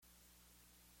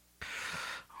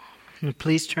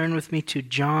Please turn with me to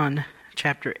John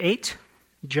chapter 8.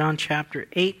 John chapter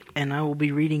 8, and I will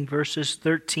be reading verses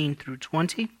 12 through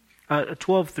 20.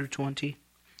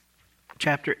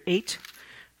 Chapter 8,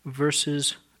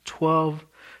 verses 12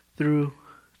 through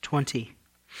 20.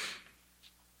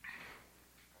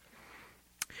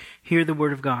 Hear the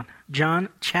word of God. John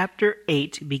chapter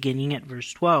 8, beginning at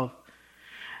verse 12.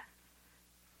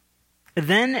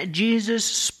 Then Jesus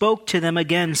spoke to them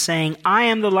again, saying, I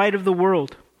am the light of the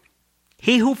world.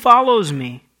 He who follows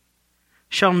me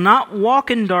shall not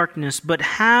walk in darkness, but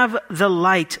have the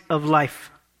light of life.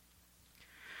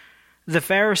 The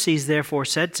Pharisees therefore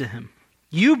said to him,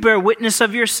 You bear witness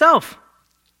of yourself.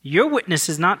 Your witness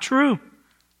is not true.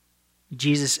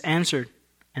 Jesus answered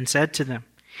and said to them,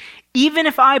 Even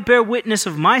if I bear witness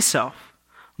of myself,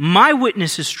 my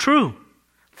witness is true,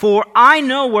 for I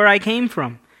know where I came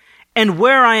from and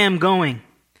where I am going.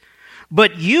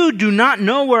 But you do not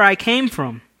know where I came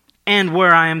from and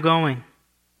where I am going.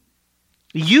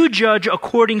 You judge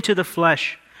according to the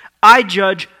flesh. I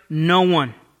judge no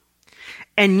one.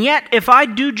 And yet, if I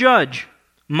do judge,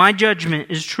 my judgment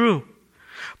is true.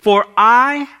 For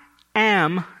I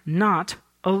am not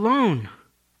alone,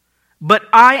 but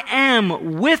I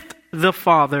am with the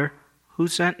Father who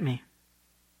sent me.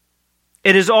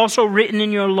 It is also written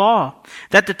in your law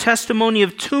that the testimony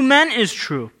of two men is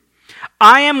true.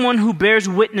 I am one who bears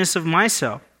witness of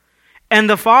myself, and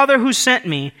the Father who sent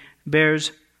me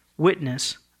bears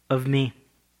witness of me.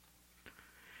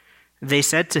 They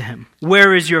said to him,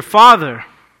 Where is your Father?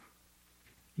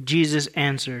 Jesus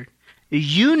answered,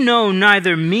 You know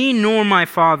neither me nor my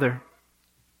Father.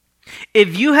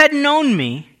 If you had known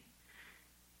me,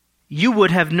 you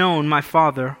would have known my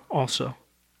Father also.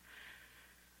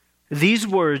 These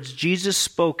words Jesus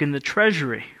spoke in the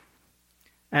treasury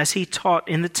as he taught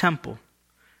in the temple,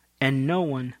 and no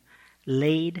one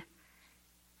laid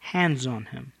hands on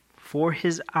him, for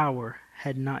his hour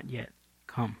had not yet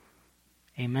come.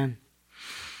 Amen.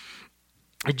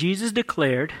 Jesus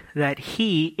declared that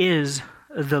he is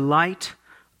the light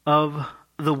of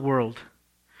the world,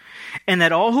 and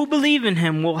that all who believe in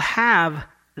him will have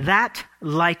that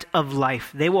light of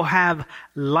life. They will have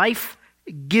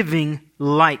life-giving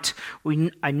light.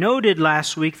 I noted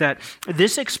last week that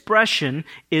this expression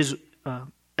is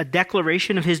a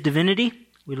declaration of his divinity.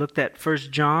 We looked at 1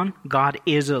 John, God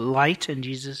is a light, and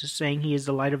Jesus is saying he is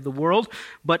the light of the world.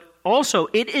 But also,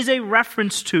 it is a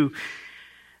reference to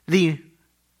the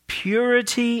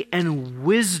purity and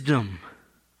wisdom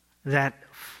that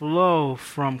flow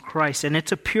from Christ. And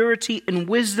it's a purity and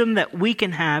wisdom that we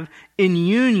can have in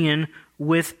union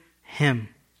with him.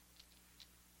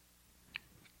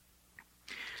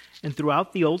 And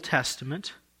throughout the Old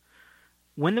Testament,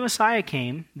 when the Messiah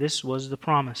came, this was the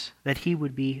promise, that he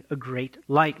would be a great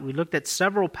light. We looked at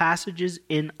several passages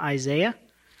in Isaiah.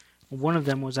 One of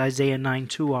them was Isaiah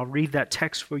 9:2. I'll read that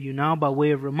text for you now by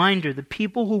way of reminder. The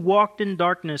people who walked in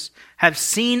darkness have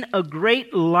seen a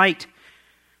great light.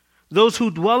 Those who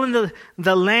dwell in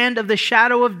the land of the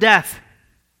shadow of death,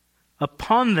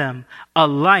 upon them a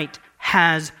light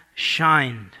has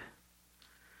shined.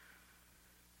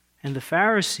 And the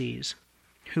Pharisees,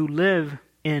 who live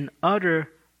in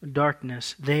utter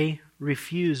darkness, they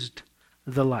refused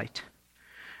the light.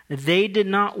 They did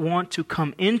not want to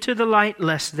come into the light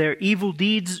lest their evil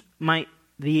deeds might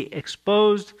be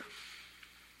exposed.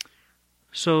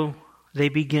 So they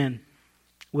begin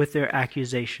with their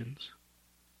accusations.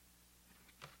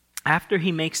 After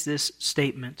he makes this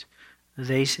statement,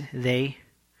 they say,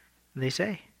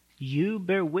 You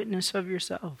bear witness of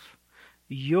yourself.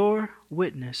 Your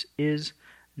witness is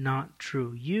not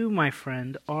true. You, my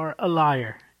friend, are a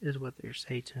liar, is what they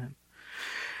say to him.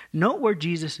 Note where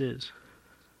Jesus is.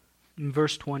 In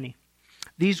verse 20.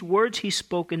 These words he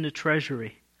spoke in the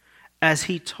treasury, as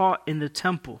he taught in the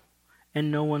temple, and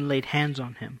no one laid hands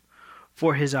on him,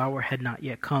 for his hour had not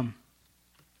yet come.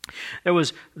 There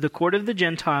was the court of the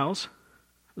Gentiles,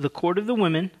 the court of the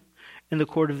women, and the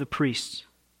court of the priests.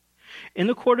 In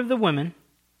the court of the women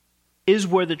is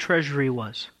where the treasury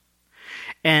was.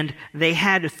 And they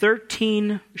had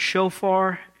 13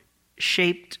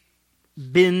 shofar-shaped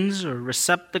bins or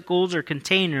receptacles or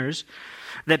containers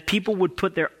that people would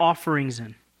put their offerings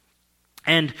in.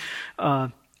 And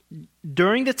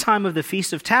during the time of the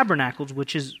Feast of Tabernacles,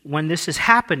 which is when this is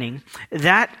happening,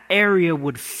 that area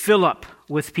would fill up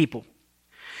with people.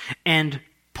 And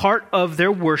part of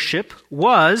their worship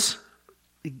was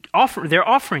their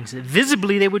offerings.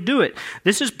 Visibly, they would do it.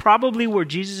 This is probably where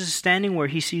Jesus is standing, where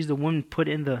he sees the woman put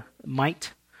in the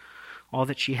mite, all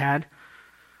that she had.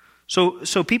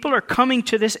 So people are coming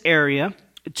to this area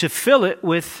to fill it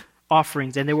with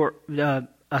offerings. And they were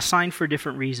assigned for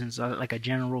different reasons, like a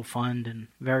general fund and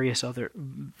various other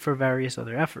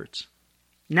efforts.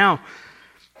 Now,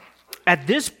 at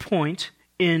this point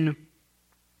in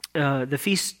the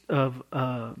feast of,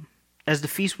 as the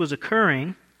feast was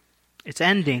occurring, it's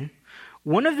ending.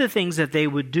 One of the things that they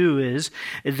would do is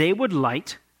they would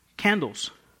light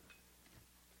candles,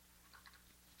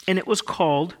 and it was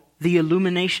called the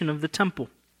illumination of the temple.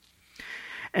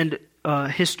 And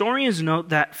historians note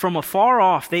that from afar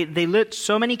off, they lit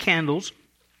so many candles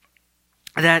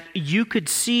that you could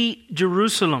see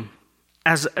Jerusalem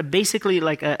as basically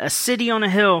like a city on a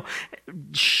hill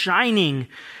shining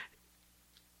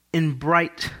in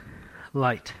bright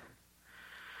light.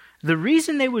 The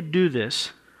reason they would do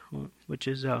this, which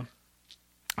is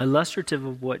illustrative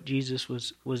of what Jesus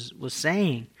was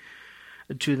saying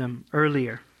to them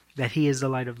earlier, that he is the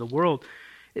light of the world,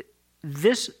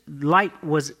 this light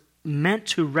was meant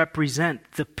to represent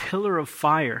the pillar of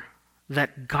fire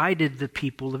that guided the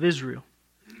people of Israel.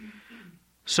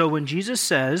 So when Jesus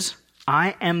says,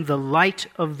 I am the light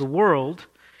of the world,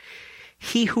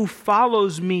 he who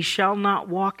follows me shall not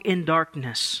walk in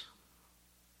darkness,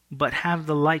 but have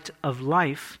the light of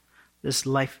life, this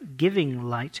life-giving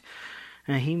light.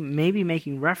 And he may be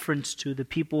making reference to the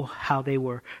people, how they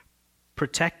were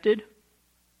protected,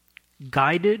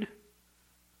 guided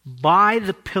by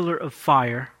the pillar of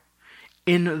fire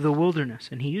in the wilderness.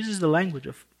 And he uses the language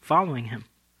of following him.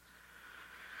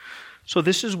 So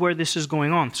this is where this is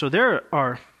going on. So there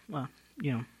are,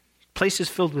 places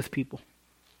filled with people.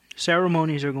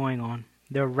 Ceremonies are going on.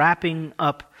 They're wrapping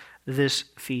up this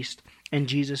feast, and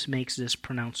Jesus makes this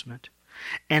pronouncement.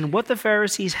 And what the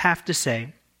Pharisees have to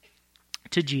say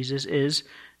to Jesus is,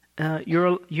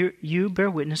 you bear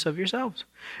witness of yourselves.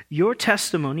 Your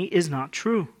testimony is not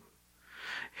true.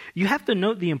 You have to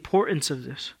note the importance of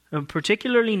this,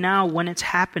 particularly now when it's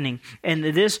happening, and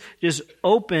this just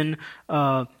open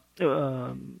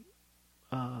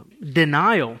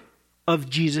denial of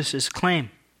Jesus' claim.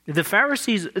 The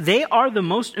Pharisees, they are the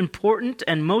most important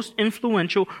and most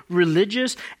influential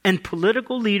religious and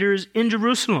political leaders in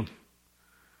Jerusalem.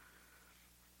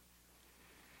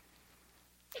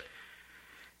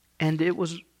 And it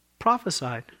was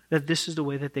prophesied that this is the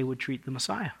way that they would treat the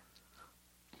Messiah.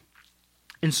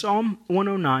 In Psalm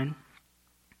 109,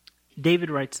 David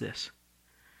writes this: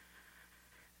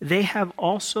 They have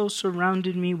also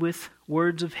surrounded me with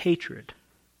words of hatred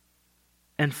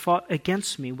and fought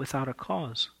against me without a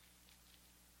cause.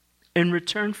 In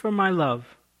return for my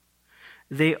love,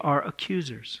 they are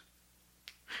accusers.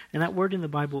 And that word in the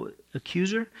Bible,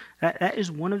 accuser, that is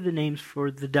one of the names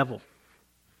for the devil.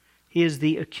 He is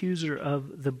the accuser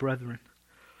of the brethren.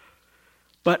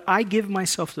 But I give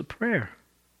myself to prayer.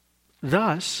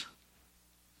 Thus,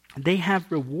 they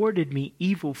have rewarded me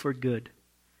evil for good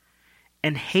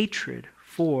and hatred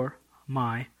for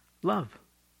my love.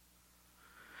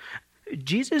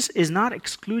 Jesus is not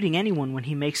excluding anyone when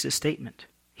he makes this statement.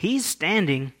 He's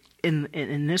standing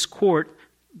in this court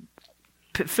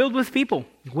filled with people,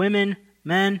 women,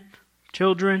 men,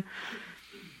 children.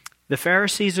 The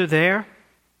Pharisees are there.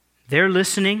 They're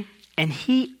listening, and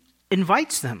he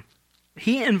invites them.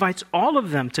 He invites all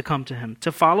of them to come to him,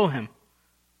 to follow him.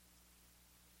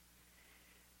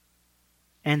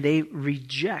 And they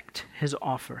reject his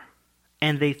offer,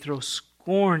 and they throw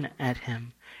scorn at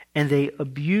him, and they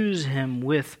abuse him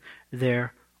with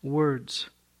their words.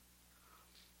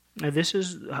 Now, this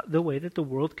is the way that the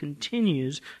world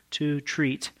continues to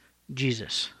treat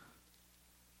Jesus.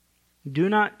 Do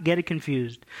not get it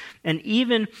confused. And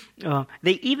even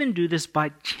they even do this by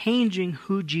changing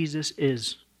who Jesus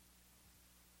is.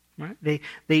 Right?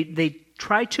 They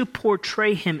try to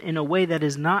portray him in a way that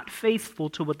is not faithful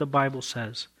to what the Bible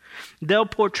says. They'll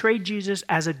portray Jesus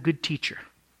as a good teacher.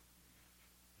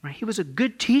 Right? He was a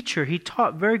good teacher. He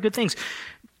taught very good things.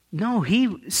 No,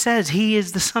 he says he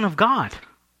is the Son of God.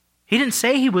 He didn't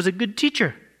say he was a good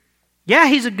teacher. Yeah,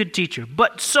 he's a good teacher,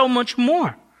 but so much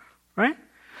more. Right?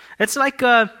 It's like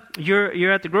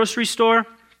you're at the grocery store,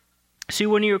 see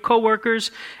one of your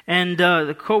coworkers, and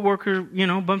the coworker,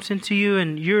 bumps into you,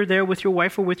 and you're there with your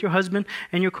wife or with your husband,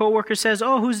 and your coworker says,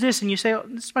 "Oh, who's this?" And you say, "Oh,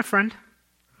 this is my friend."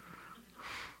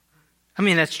 I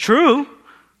mean, that's true,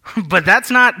 but that's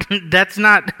not.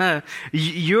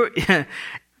 You're.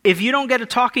 If you don't get a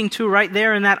talking to right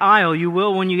there in that aisle, you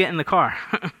will when you get in the car.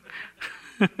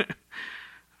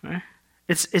 Right?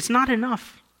 It's not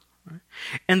enough.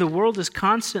 And the world is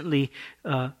constantly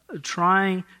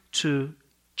trying to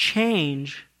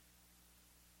change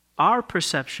our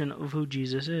perception of who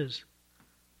Jesus is.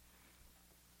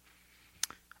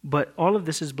 But all of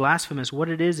this is blasphemous. What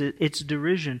it is, it's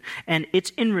derision. And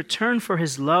it's in return for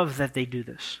his love that they do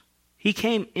this. He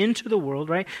came into the world,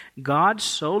 right? God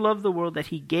so loved the world that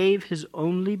he gave his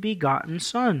only begotten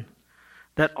Son,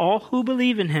 that all who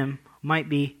believe in him might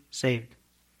be saved.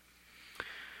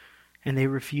 And they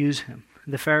refuse him.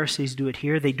 The Pharisees do it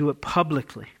here. They do it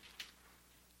publicly.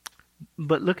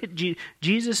 But look at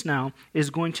Jesus now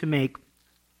is going to make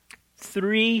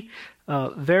three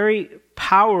very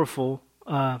powerful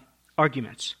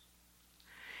arguments.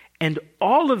 And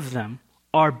all of them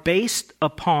are based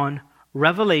upon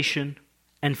revelation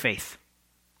and faith.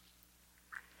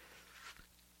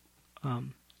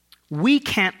 We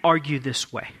can't argue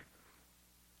this way.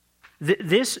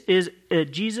 This is,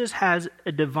 Jesus has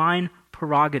a divine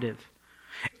prerogative.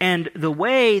 And the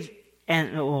way,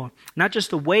 not just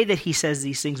the way that he says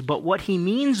these things, but what he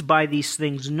means by these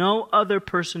things, no other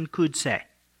person could say.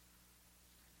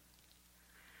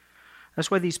 That's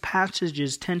why these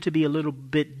passages tend to be a little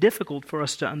bit difficult for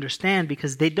us to understand,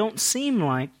 because it doesn't seem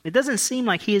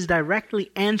like he is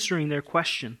directly answering their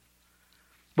question.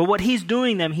 But what he's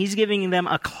doing he's giving them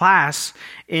a class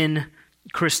in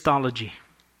Christology.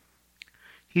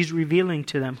 He's revealing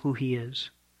to them who he is.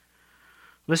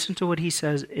 Listen to what he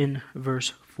says in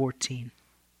verse 14.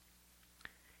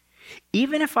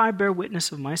 Even if I bear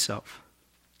witness of myself,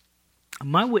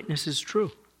 my witness is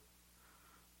true.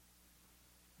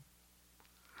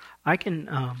 I can,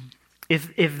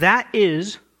 if that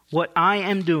is what I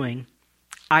am doing,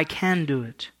 I can do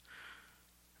it.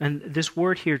 And this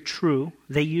word here, true,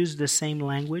 they use the same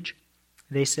language.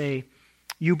 They say,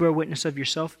 you bear witness of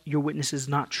yourself, your witness is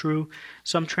not true.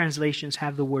 Some translations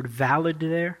have the word valid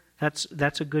there.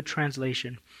 That's a good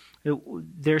translation.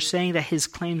 They're saying that his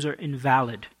claims are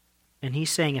invalid. And he's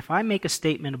saying, if I make a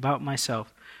statement about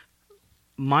myself,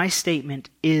 my statement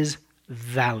is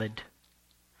valid.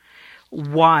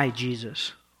 Why,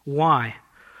 Jesus? Why?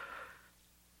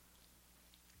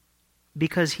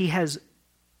 Because he has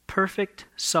perfect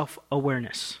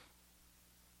self-awareness.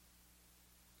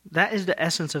 That is the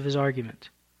essence of his argument.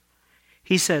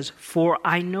 He says, for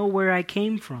I know where I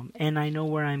came from, and I know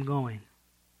where I'm going.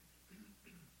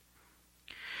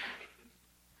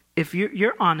 If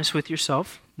you're honest with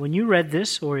yourself, when you read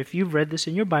this, or if you've read this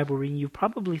in your Bible reading, you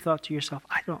probably thought to yourself,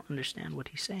 I don't understand what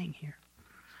he's saying here.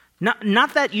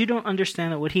 Not that you don't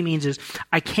understand that what he means is,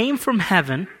 I came from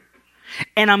heaven,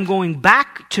 and I'm going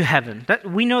back to heaven.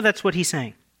 We know that's what he's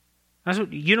saying. That's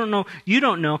what you don't know. You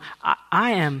don't know.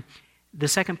 I am the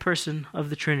second person of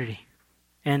the Trinity.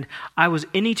 And I was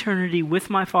in eternity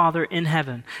with my Father in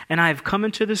heaven. And I have come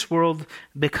into this world,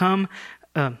 become,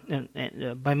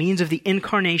 by means of the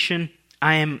incarnation,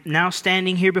 I am now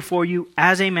standing here before you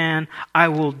as a man. I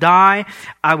will die.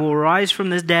 I will rise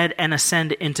from the dead and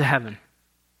ascend into heaven.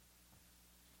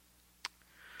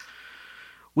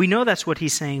 We know that's what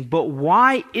he's saying, but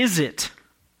why is it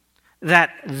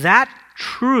that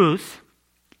truth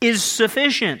is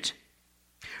sufficient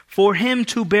for him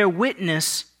to bear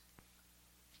witness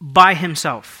by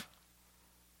himself?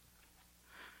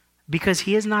 Because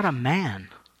he is not a man.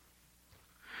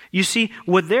 You see,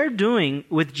 what they're doing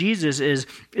with Jesus is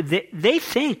they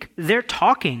think they're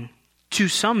talking to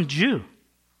some Jew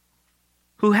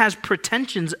who has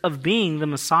pretensions of being the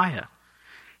Messiah.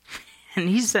 And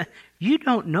he said, you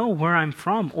don't know where I'm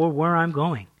from or where I'm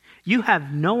going. You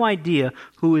have no idea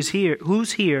who's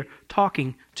here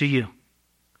talking to you.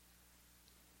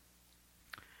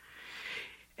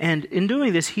 And in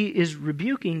doing this, he is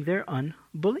rebuking their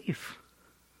unbelief.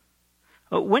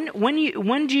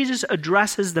 When Jesus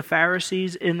addresses the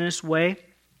Pharisees in this way,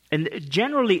 and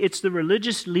generally it's the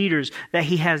religious leaders that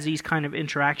he has these kind of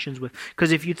interactions with.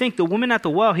 Because if you think the woman at the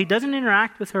well, he doesn't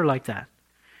interact with her like that.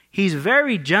 He's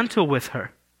very gentle with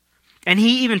her. And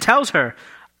he even tells her,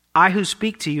 I who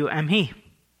speak to you am he.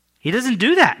 He doesn't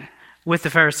do that with the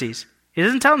Pharisees. He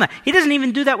doesn't tell them that. He doesn't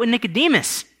even do that with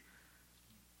Nicodemus.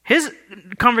 His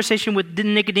conversation with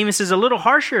Nicodemus is a little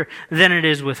harsher than it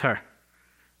is with her.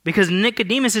 Because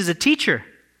Nicodemus is a teacher.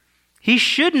 He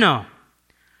should know.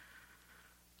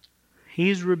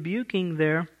 He's rebuking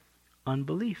their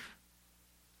unbelief.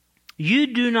 You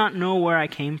do not know where I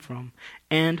came from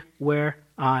and where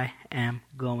I am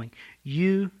going.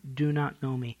 You do not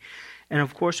know me. And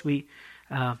of course, you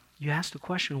ask the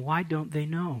question, why don't they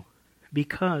know?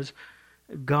 Because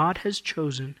God has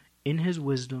chosen in his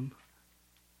wisdom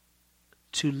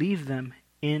to leave them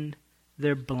in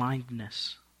their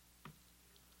blindness.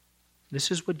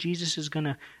 This is what Jesus is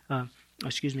going to,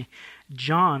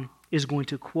 John is going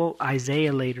to quote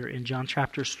Isaiah later in John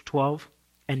chapter 12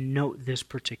 and note this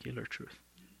particular truth.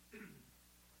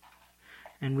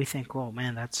 And we think, oh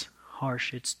man, that's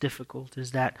harsh, it's difficult.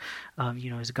 Is that,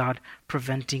 is God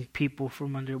preventing people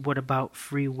from under? What about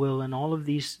free will? And all of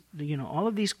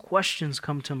these questions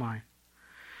come to mind.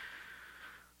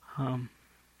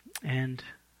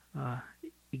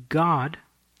 God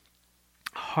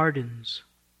hardens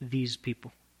these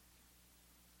people.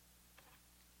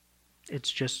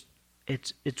 It's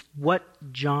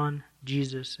what John,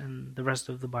 Jesus, and the rest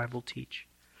of the Bible teach.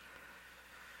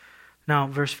 Now,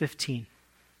 verse 15.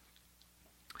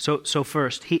 So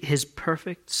first, his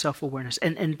perfect self-awareness.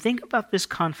 And think about this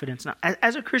confidence. Now,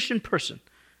 as a Christian person,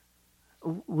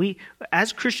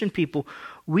 as Christian people,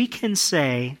 we can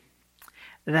say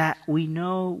that we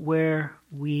know where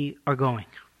we are going.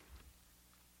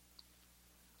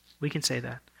 We can say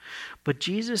that. But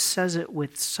Jesus says it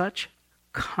with such,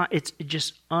 it's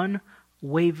just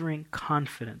unwavering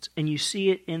confidence. And you see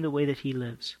it in the way that he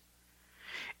lives,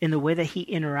 in the way that he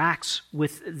interacts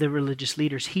with the religious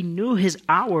leaders. He knew his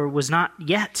hour was not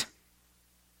yet.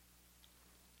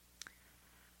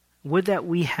 Would that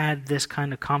we had this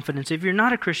kind of confidence. If you're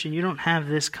not a Christian, you don't have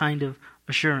this kind of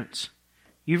assurance.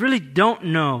 You really don't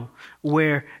know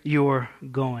where you're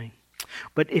going.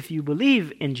 But if you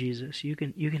believe in Jesus, you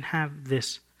can have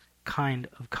this kind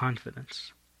of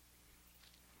confidence.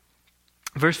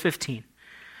 Verse 15.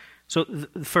 So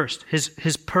first,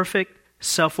 his perfect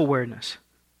self-awareness.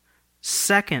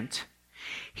 Second,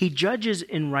 he judges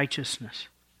in righteousness.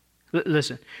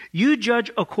 Listen, you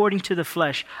judge according to the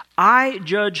flesh. I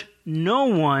judge no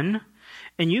one,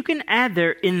 and you can add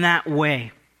there in that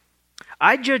way.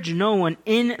 I judge no one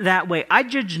in that way. I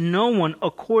judge no one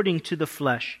according to the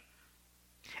flesh.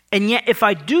 And yet if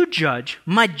I do judge,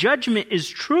 my judgment is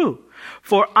true.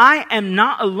 For I am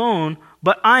not alone,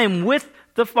 but I am with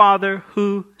the Father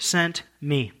who sent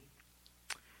me.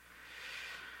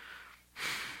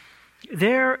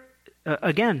 They're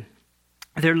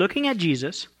looking at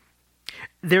Jesus.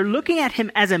 They're looking at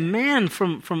him as a man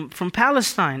from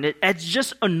Palestine, as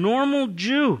just a normal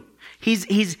Jew.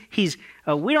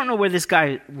 We don't know where this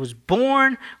guy was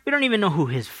born. We don't even know who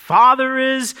his father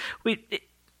is.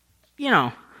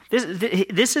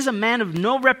 This is a man of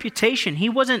no reputation. He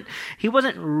wasn't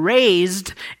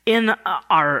raised in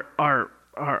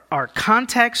our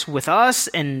context with us,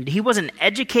 and he wasn't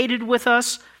educated with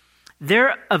us.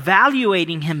 They're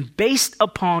evaluating him based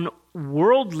upon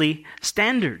worldly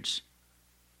standards.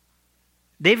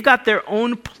 They've got their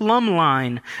own plumb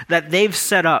line that they've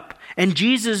set up, and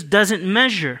Jesus doesn't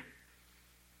measure.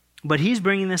 But he's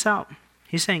bringing this out.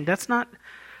 He's saying, that's not,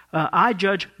 I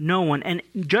judge no one. And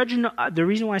the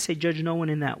reason why I say judge no one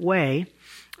in that way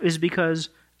is because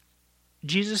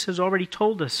Jesus has already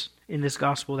told us in this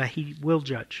gospel that he will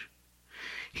judge.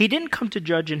 He didn't come to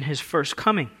judge in his first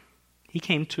coming. He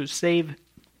came to save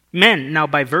men. Now,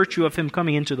 by virtue of him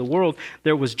coming into the world,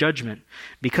 there was judgment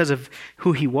because of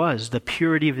who he was, the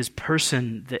purity of his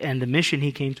person, and the mission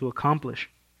he came to accomplish.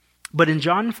 But in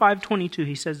John 5:22,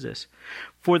 he says this,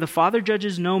 "For the Father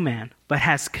judges no man, but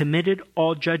has committed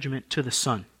all judgment to the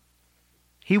Son."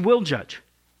 He will judge.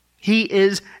 He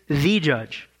is the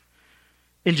judge.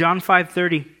 In John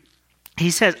 5:30, he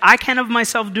says, "I can of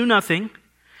myself do nothing.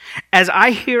 As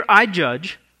I hear, I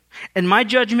judge, and my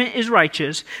judgment is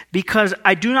righteous, because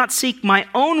I do not seek my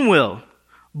own will,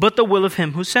 but the will of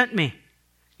him who sent me."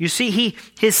 You see,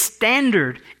 his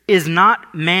standard is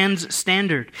not man's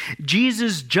standard.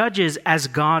 Jesus judges as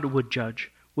God would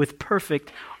judge, with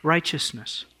perfect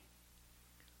righteousness.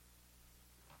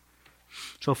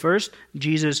 So first,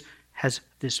 Jesus has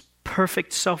this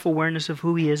perfect self-awareness of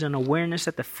who he is, an awareness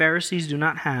that the Pharisees do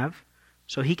not have.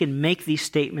 So he can make these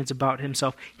statements about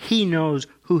himself. He knows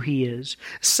who he is.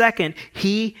 Second,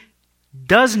 he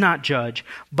does not judge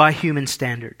by human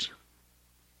standards.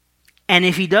 And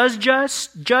if he does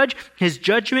judge, his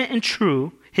judgment is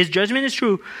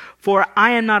true. For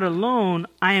I am not alone,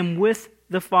 I am with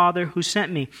the Father who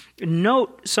sent me.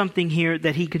 Note something here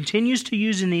that he continues to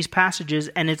use in these passages,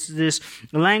 and it's this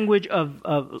language of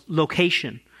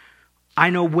location. I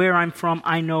know where I'm from.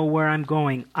 I know where I'm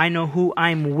going. I know who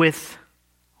I'm with,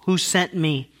 who sent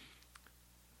me.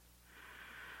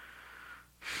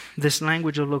 This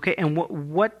language of location. And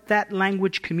what that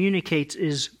language communicates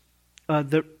is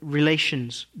the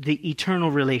relations, the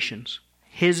eternal relations.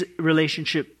 His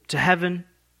relationship to heaven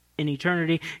in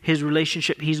eternity, his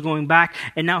relationship, he's going back,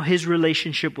 and now his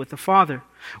relationship with the Father.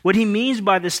 What he means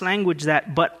by this language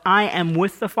that, "but I am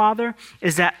with the Father,"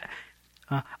 is that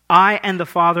I and the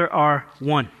Father are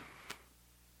one.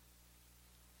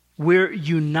 We're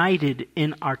united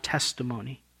in our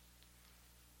testimony.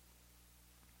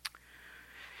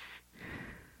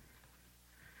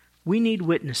 We need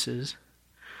witnesses.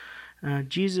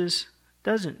 Jesus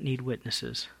doesn't need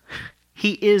witnesses.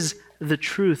 He is the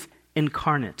truth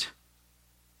incarnate.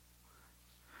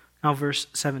 Now verse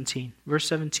 17. Verse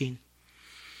 17.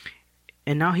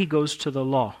 And now he goes to the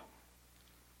law.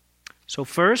 So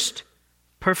first,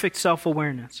 perfect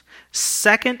self-awareness.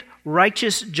 Second,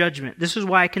 righteous judgment. This is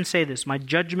why I can say this. My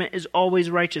judgment is always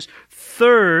righteous.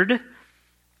 Third,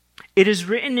 it is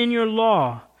written in your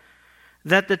law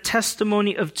that the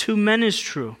testimony of two men is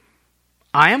true.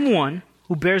 I am one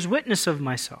who bears witness of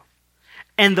myself,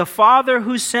 and the Father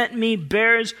who sent me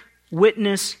bears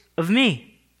witness of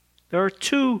me. There are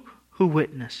two who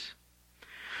witness.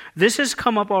 This has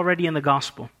come up already in the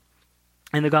Gospel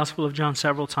of John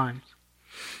several times.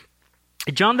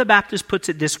 John the Baptist puts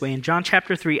it this way in John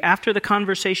chapter 3. After the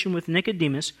conversation with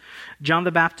Nicodemus, John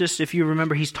the Baptist, if you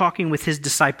remember, he's talking with his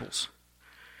disciples.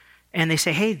 And they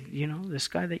say, hey, this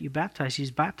guy that you baptize,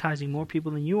 he's baptizing more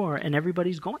people than you are, and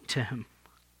everybody's going to him.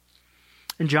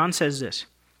 And John says this,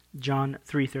 John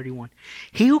 3:31.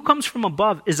 He who comes from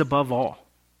above is above all.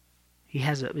 He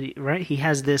has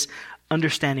this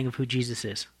understanding of who Jesus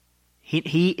is.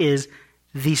 He is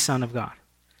the Son of God.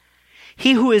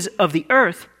 He who is of the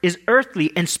earth is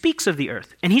earthly and speaks of the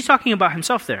earth. And he's talking about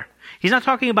himself there. He's not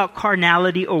talking about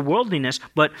carnality or worldliness,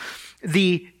 but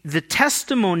the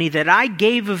testimony that I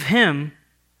gave of him,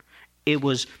 it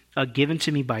was given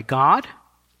to me by God.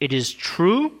 It is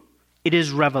true. It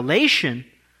is revelation,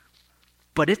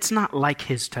 but it's not like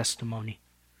his testimony.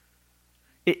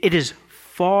 It is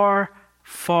far,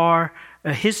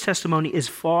 his testimony is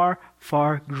far,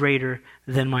 far greater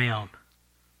than my own.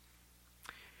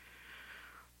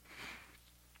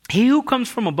 He who comes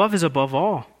from above is above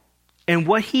all. And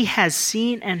what he has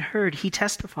seen and heard, he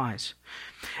testifies.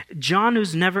 John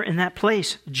was never in that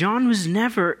place. John was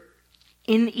never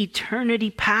in eternity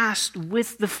past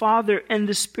with the Father and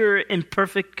the Spirit in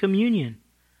perfect communion.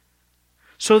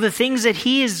 So the things that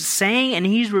he is saying and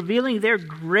he's revealing, they're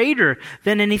greater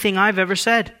than anything I've ever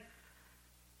said.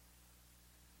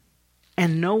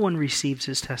 And no one receives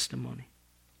his testimony.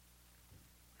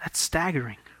 That's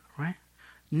staggering, right?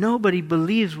 Nobody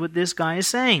believes what this guy is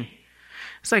saying.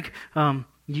 It's like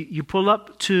you pull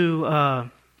up to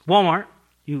Walmart.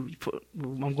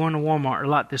 I'm going to Walmart a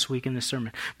lot this week in this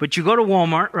sermon. But you go to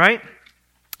Walmart, right?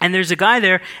 And there's a guy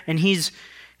there, and he's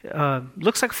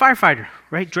looks like a firefighter,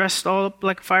 right? Dressed all up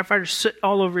like a firefighter, soot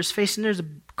all over his face, and there's a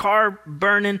car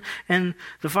burning, and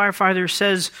the firefighter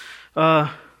says,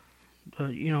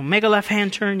 make a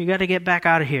left-hand turn. You got to get back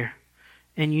out of here.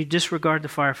 And you disregard the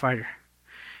firefighter.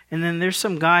 And then there's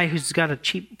some guy who's got a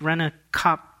cheap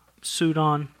rent-a-cop suit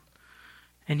on,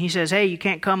 and he says, hey, you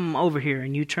can't come over here,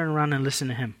 and you turn around and listen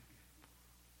to him.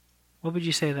 What would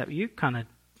you say to that? You're kind of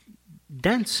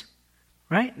dense,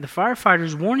 right? The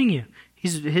firefighter's warning you.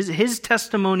 His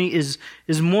testimony is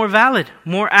more valid,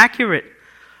 more accurate.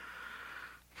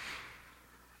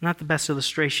 Not the best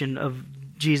illustration of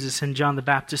Jesus and John the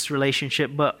Baptist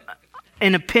relationship, but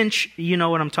in a pinch, you know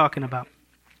what I'm talking about.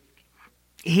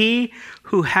 He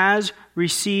who has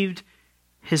received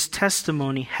his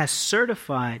testimony has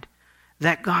certified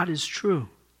that God is true.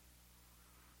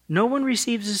 No one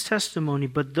receives his testimony,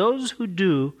 but those who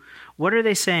do, what are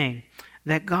they saying?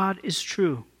 That God is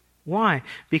true. Why?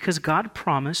 Because God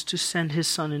promised to send his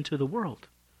Son into the world.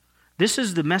 This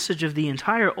is the message of the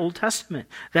entire Old Testament,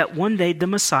 that one day the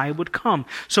Messiah would come.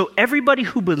 So everybody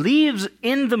who believes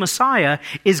in the Messiah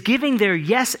is giving their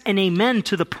yes and amen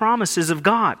to the promises of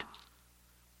God.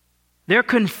 They're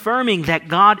confirming that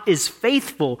God is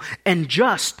faithful and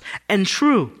just and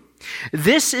true.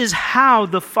 This is how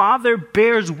the Father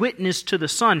bears witness to the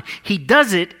Son. He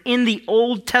does it in the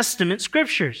Old Testament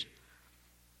scriptures.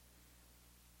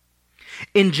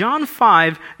 In John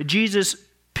 5, Jesus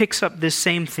picks up this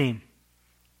same theme.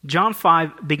 John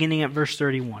 5, beginning at verse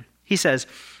 31. He says,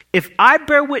 if I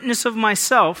bear witness of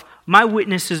myself, my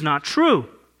witness is not true.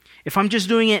 If I'm just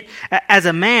doing it as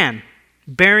a man,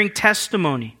 bearing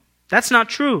testimony, that's not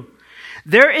true.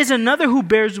 There is another who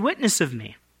bears witness of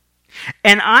me.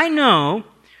 And I know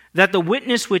that the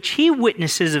witness which he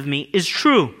witnesses of me is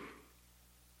true.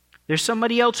 There's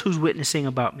somebody else who's witnessing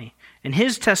about me. And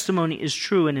his testimony is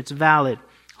true and it's valid.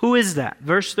 Who is that?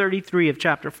 Verse 33 of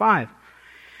chapter 5.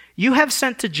 You have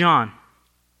sent to John,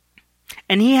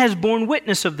 and he has borne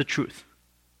witness of the truth.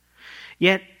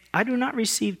 Yet I do not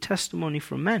receive testimony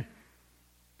from men.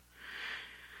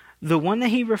 The one that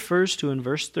he refers to in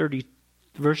verse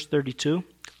 32,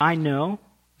 I know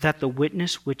that the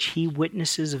witness which he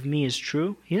witnesses of me is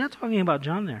true. He's not talking about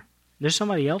John there. There's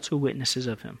somebody else who witnesses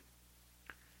of him.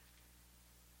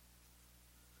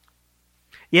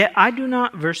 Yet I do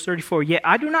not, verse 34, yet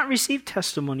I do not receive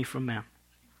testimony from man.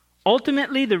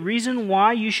 Ultimately, the reason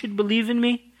why you should believe in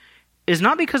me is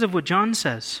not because of what John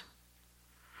says.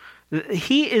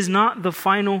 He is not the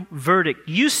final verdict.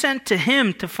 You sent to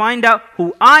him to find out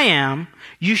who I am.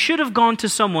 You should have gone to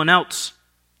someone else.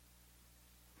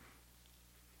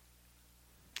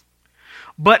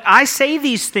 But I say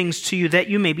these things to you that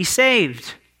you may be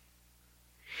saved.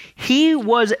 He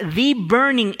was the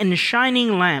burning and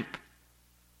shining lamp,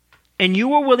 and you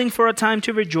were willing for a time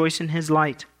to rejoice in his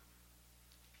light.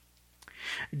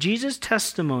 Jesus'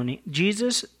 testimony,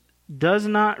 Jesus does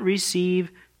not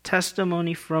receive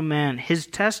testimony from man. His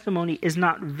testimony is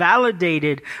not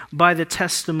validated by the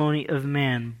testimony of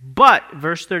man. But,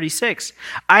 verse 36,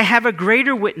 I have a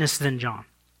greater witness than John.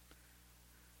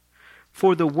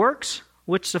 For the works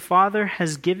which the Father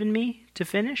has given me to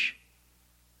finish,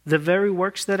 the very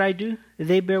works that I do,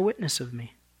 they bear witness of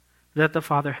me, that the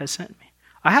Father has sent me.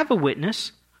 I have a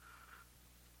witness.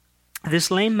 This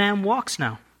lame man walks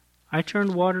now. I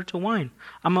turned water to wine.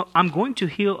 I'm going to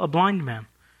heal a blind man.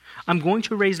 I'm going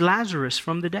to raise Lazarus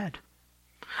from the dead.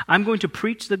 I'm going to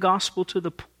preach the gospel to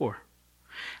the poor.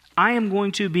 I am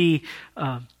going to be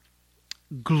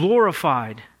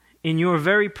glorified in your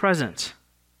very presence.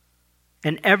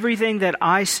 And everything that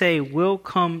I say will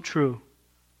come true.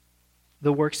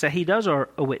 The works that he does are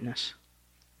a witness,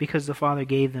 because the Father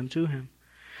gave them to him.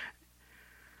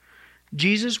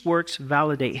 Jesus' works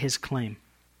validate his claim.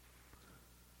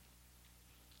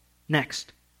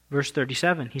 Next, verse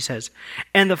 37, he says,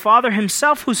 and the Father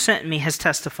himself who sent me has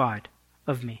testified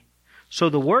of me. So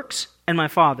the works and my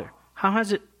Father. How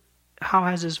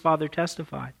has his Father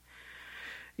testified?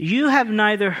 You have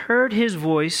neither heard his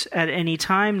voice at any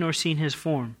time nor seen his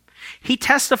form. He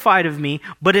testified of me,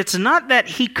 but it's not that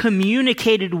he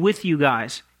communicated with you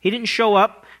guys. He didn't show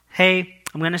up, hey,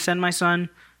 I'm going to send my son,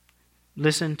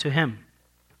 listen to him.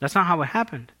 That's not how it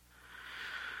happened.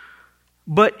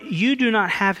 But you do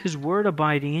not have his word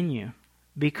abiding in you,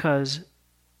 because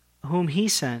whom he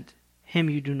sent, him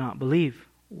you do not believe.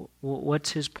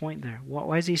 What's his point there?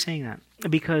 Why is he saying that?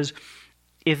 Because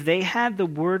if they had the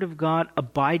word of God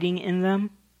abiding in them,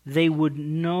 they would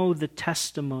know the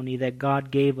testimony that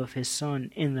God gave of his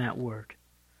Son in that word.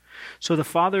 So the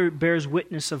Father bears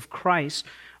witness of Christ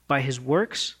by his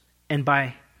works and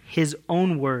by his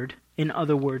own word, in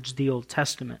other words, the Old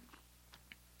Testament.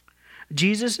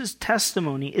 Jesus'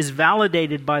 testimony is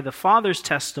validated by the Father's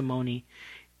testimony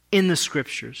in the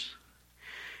Scriptures.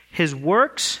 His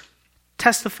works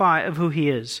testify of who he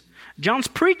is. John's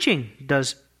preaching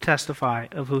does testify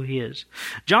of who he is.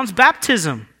 John's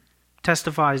baptism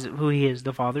testifies of who he is.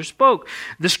 The Father spoke.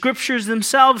 The Scriptures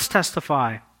themselves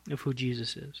testify of who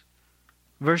Jesus is.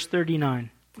 Verse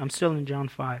 39. I'm still in John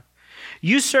 5.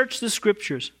 You search the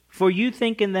Scriptures, for you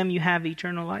think in them you have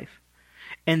eternal life.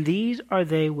 And these are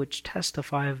they which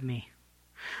testify of me.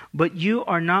 But you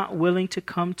are not willing to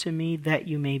come to me that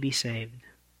you may be saved.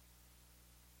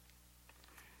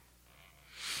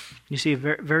 You see it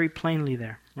very, very plainly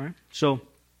there, right? So,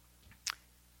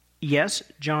 yes,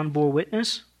 John bore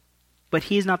witness, but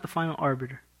he is not the final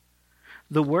arbiter.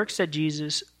 The works that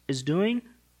Jesus is doing,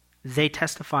 they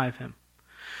testify of him.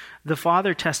 The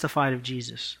Father testified of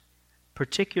Jesus,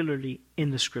 particularly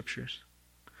in the Scriptures.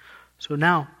 So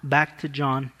now, back to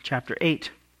John chapter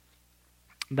 8.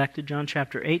 Back to John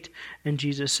chapter 8, and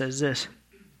Jesus says this.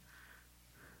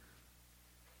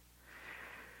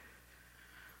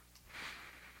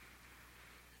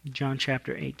 John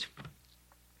chapter 8.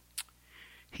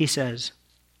 He says,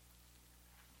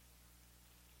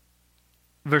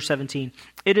 verse 17,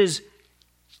 it is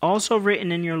also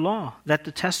written in your law that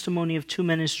the testimony of two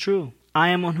men is true. I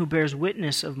am one who bears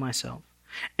witness of myself,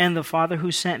 and the Father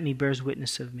who sent me bears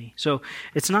witness of me. So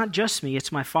it's not just me,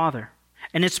 it's my Father.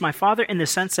 And it's my Father in the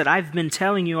sense that I've been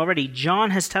telling you already.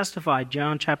 John has testified,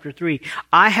 John chapter 3.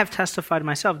 I have testified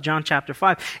myself, John chapter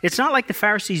 5. It's not like the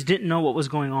Pharisees didn't know what was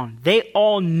going on. They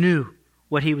all knew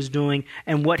what he was doing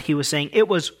and what he was saying. It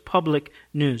was public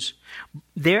news.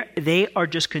 They are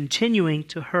just continuing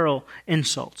to hurl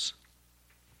insults.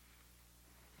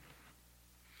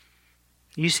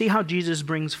 You see how Jesus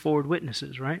brings forward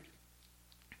witnesses, right?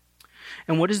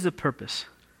 And what is the purpose?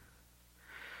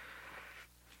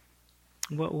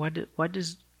 Why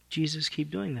does Jesus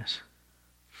keep doing this?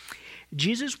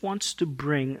 Jesus wants to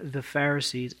bring the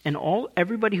Pharisees and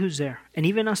everybody who's there, and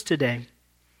even us today,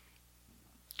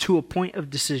 to a point of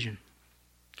decision.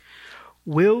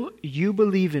 Will you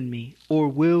believe in me, or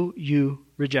will you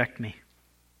reject me?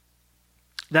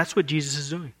 That's what Jesus is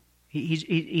doing.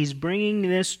 He's bringing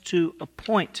this to a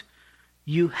point.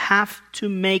 You have to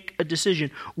make a decision.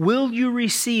 Will you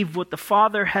receive what the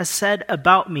Father has said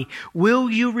about me? Will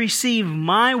you receive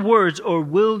my words, or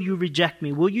will you reject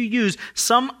me? Will you use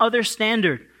some other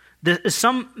standard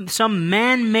some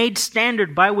man-made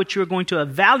standard by which you're going to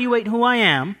evaluate who I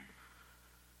am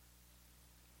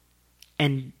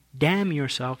and damn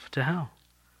yourself to hell.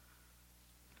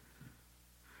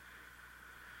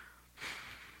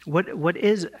 What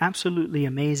is absolutely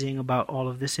amazing about all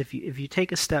of this, if you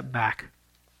take a step back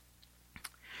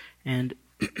and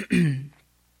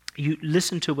you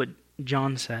listen to what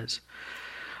John says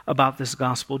about this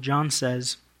gospel. John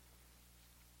says,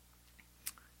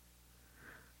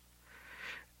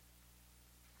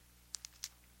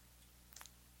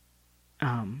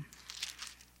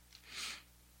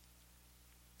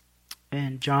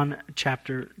 in John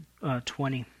chapter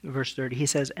 20, verse 30, he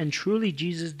says, "And truly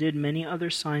Jesus did many other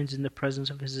signs in the presence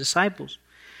of his disciples,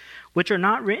 which are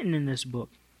not written in this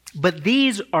book. But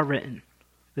these are written,"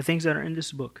 the things that are in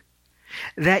this book,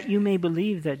 "that you may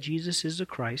believe that Jesus is the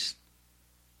Christ,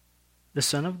 the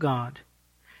Son of God,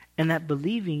 and that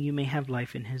believing you may have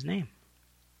life in his name."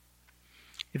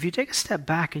 If you take a step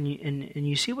back and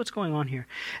you see what's going on here,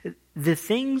 the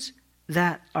things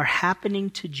that are happening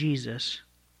to Jesus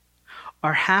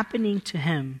are happening to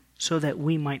him so that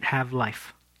we might have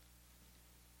life.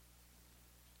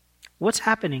 What's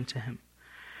happening to him?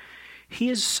 He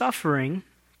is suffering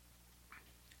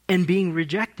and being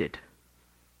rejected.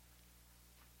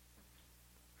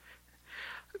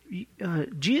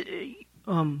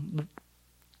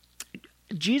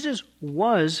 Jesus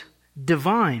was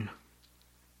divine.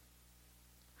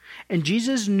 And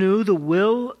Jesus knew the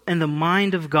will and the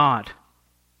mind of God.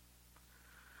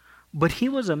 But he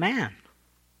was a man.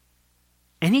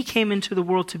 And he came into the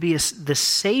world to be the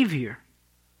Savior.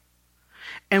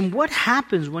 And what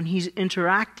happens when he's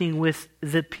interacting with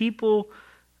the people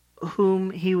whom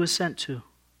he was sent to?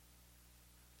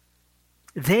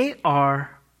 They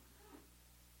are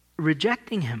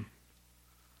rejecting him.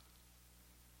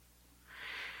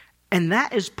 And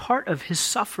that is part of his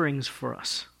sufferings for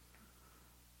us.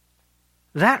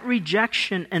 That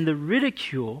rejection and the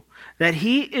ridicule that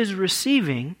he is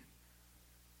receiving,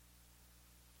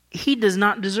 he does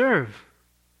not deserve.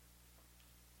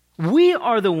 We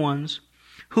are the ones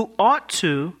who ought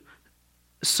to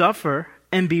suffer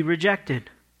and be rejected.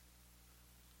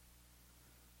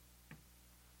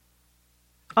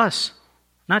 Us,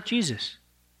 not Jesus.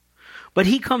 But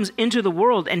he comes into the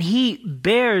world and he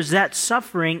bears that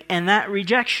suffering and that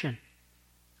rejection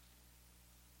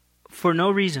for no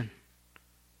reason.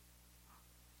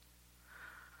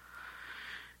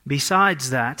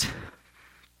 Besides that,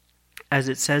 as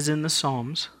it says in the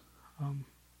Psalms,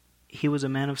 he was a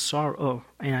man of sorrow. Oh,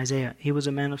 in Isaiah, he was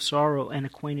a man of sorrow and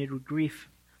acquainted with grief.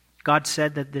 God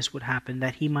said that this would happen,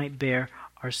 that he might bear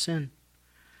our sin.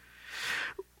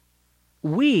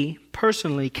 We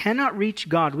personally cannot reach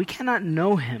God. We cannot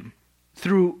know him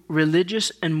through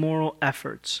religious and moral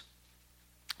efforts.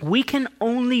 We can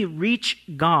only reach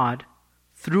God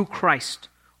through Christ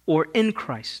or in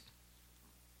Christ.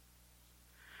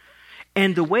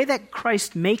 And the way that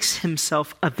Christ makes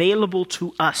himself available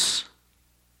to us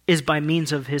is by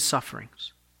means of his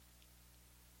sufferings.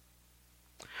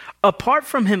 Apart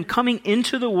from him coming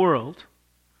into the world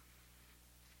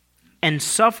and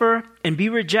suffer and be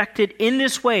rejected in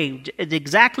this way,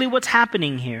 exactly what's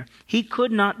happening here, he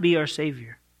could not be our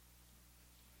Savior.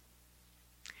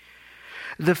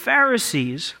 The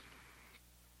Pharisees,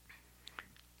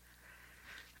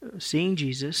 seeing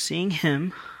Jesus, seeing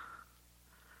him,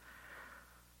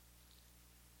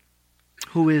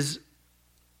 who is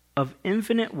of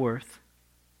infinite worth,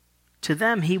 to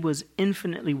them he was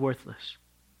infinitely worthless.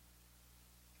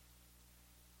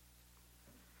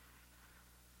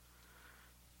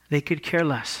 They could care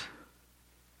less.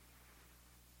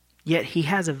 Yet he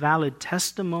has a valid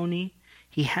testimony.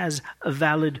 He has a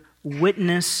valid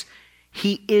witness.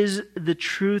 He is the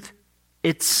truth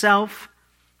itself.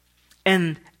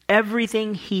 And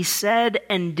everything he said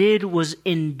and did was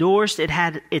endorsed. It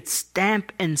had its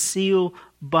stamp and seal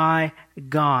by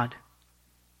God.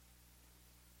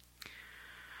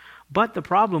 But the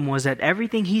problem was that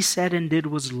everything he said and did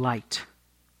was light.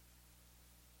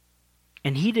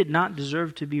 And he did not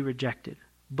deserve to be rejected,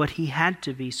 but he had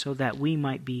to be so that we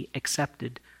might be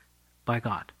accepted by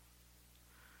God.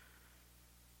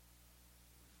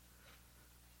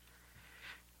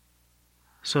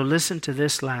 So listen to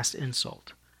this last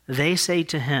insult. They say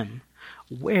to him,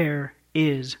 "Where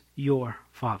is your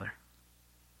Father?"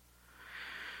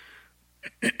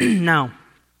 Now,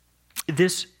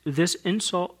 this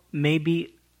insult may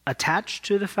be attached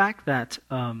to the fact that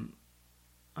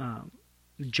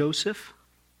Joseph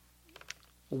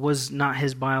was not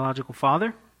his biological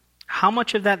father. How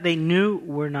much of that they knew,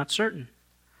 we're not certain.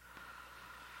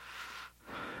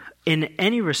 in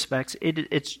any respects,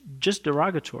 it's just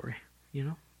derogatory.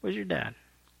 Where's your dad?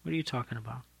 What are you talking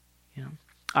about?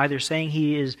 Either saying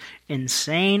he is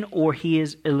insane or he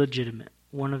is illegitimate,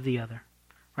 one of the other,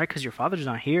 right? Because your father's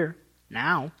not here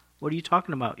now. What are you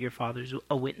talking about? Your father's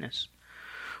a witness.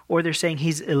 Or they're saying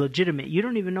he's illegitimate. You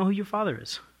don't even know who your father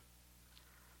is.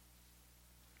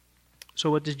 So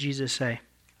what does Jesus say?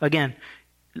 Again,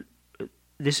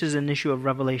 this is an issue of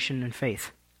revelation and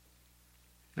faith.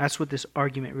 That's what this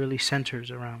argument really centers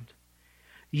around.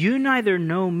 You neither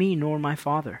know me nor my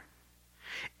Father.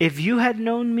 If you had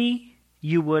known me,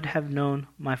 you would have known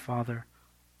my Father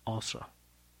also.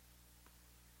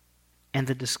 And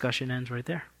the discussion ends right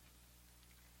there.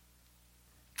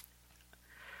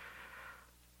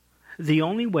 The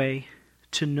only way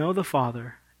to know the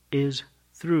Father is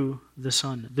through the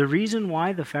Son. The reason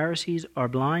why the Pharisees are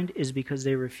blind is because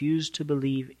they refuse to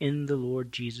believe in the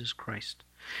Lord Jesus Christ.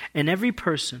 And every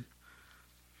person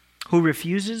who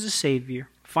refuses a Savior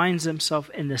finds himself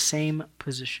in the same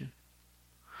position.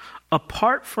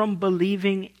 Apart from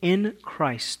believing in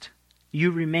Christ, you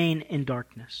remain in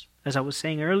darkness. As I was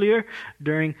saying earlier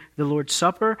during the Lord's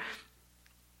Supper,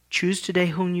 choose today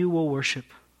whom you will worship.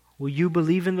 Will you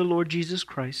believe in the Lord Jesus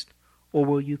Christ, or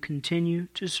will you continue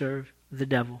to serve the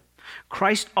devil?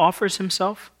 Christ offers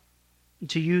himself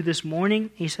to you this morning.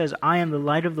 He says, I am the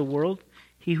light of the world.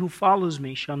 He who follows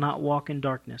me shall not walk in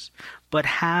darkness, but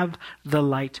have the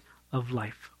light of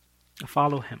life.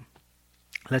 Follow him.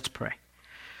 Let's pray.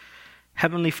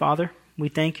 Heavenly Father, we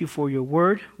thank you for your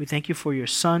word. We thank you for your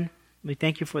Son. We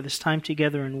thank you for this time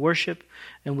together in worship.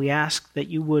 And we ask that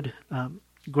you would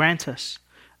grant us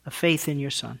a faith in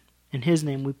your Son. In his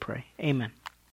name we pray. Amen.